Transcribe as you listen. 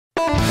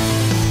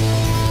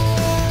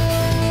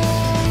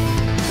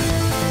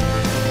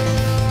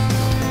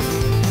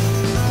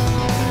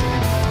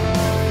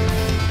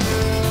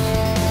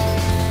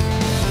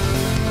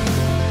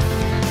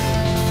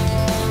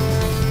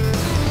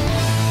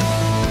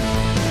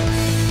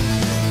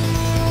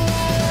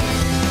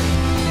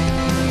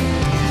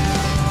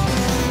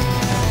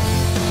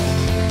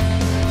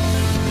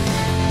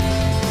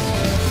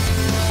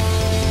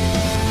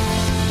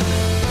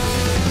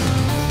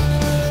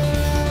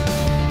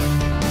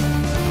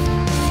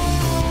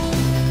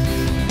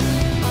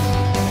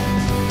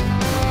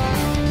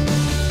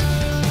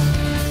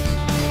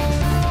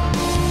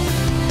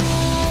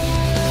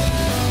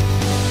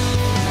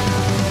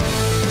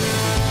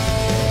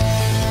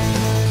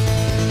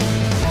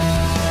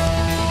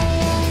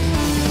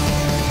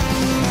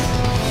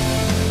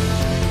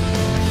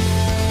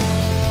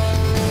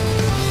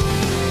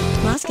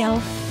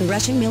the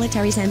Russian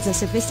military sends a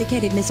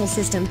sophisticated missile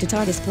system to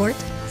Tartus port,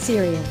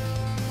 Syria.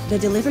 The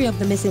delivery of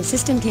the missile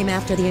system came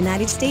after the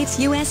United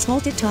States-US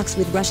halted talks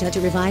with Russia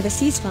to revive a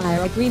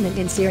ceasefire agreement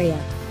in Syria.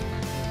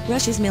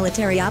 Russia's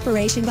military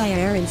operation by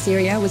air in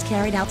Syria was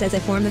carried out as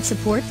a form of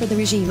support for the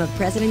regime of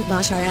President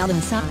Bashar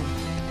al-Assad.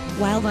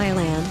 While by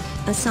land,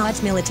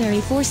 Assad's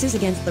military forces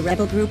against the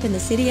rebel group in the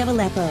city of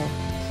Aleppo.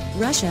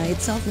 Russia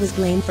itself was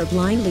blamed for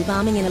blindly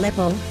bombing in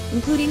Aleppo,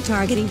 including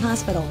targeting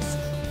hospitals.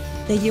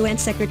 The UN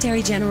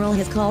Secretary General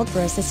has called for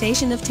a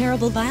cessation of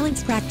terrible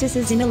violence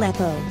practices in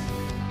Aleppo.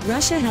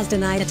 Russia has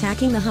denied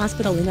attacking the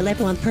hospital in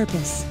Aleppo on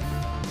purpose.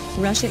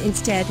 Russia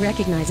instead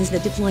recognizes the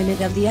deployment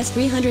of the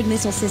S-300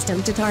 missile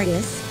system to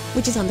Tartus,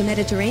 which is on the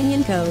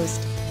Mediterranean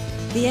coast.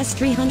 The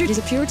S-300 is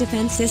a pure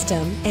defense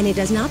system, and it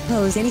does not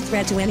pose any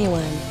threat to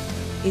anyone.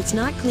 It's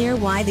not clear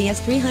why the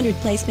S-300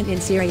 placement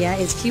in Syria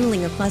is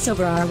fueling a fuss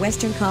over our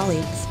Western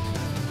colleagues.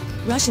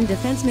 Russian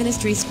Defense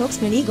Ministry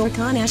spokesman Igor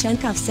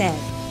Konashenkov said,